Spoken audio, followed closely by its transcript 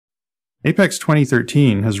Apex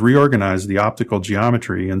 2013 has reorganized the optical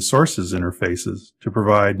geometry and sources interfaces to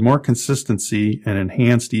provide more consistency and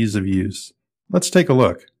enhanced ease of use. Let's take a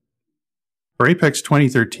look. For Apex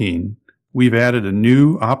 2013, we've added a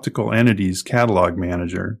new Optical Entities catalog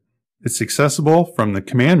manager. It's accessible from the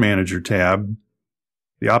Command Manager tab,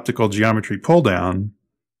 the Optical Geometry pull-down,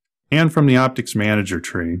 and from the Optics Manager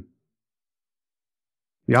tree.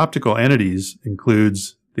 The Optical Entities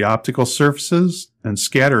includes the optical surfaces and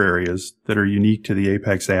scatter areas that are unique to the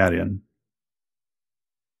Apex add-in.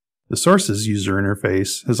 The Sources user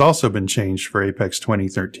interface has also been changed for Apex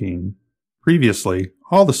 2013. Previously,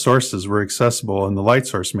 all the sources were accessible in the Light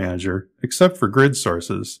Source Manager except for grid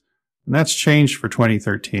sources, and that's changed for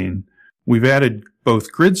 2013. We've added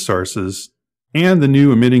both grid sources and the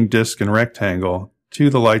new emitting disk and rectangle to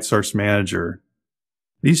the Light Source Manager.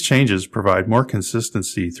 These changes provide more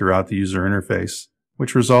consistency throughout the user interface,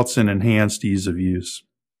 which results in enhanced ease of use.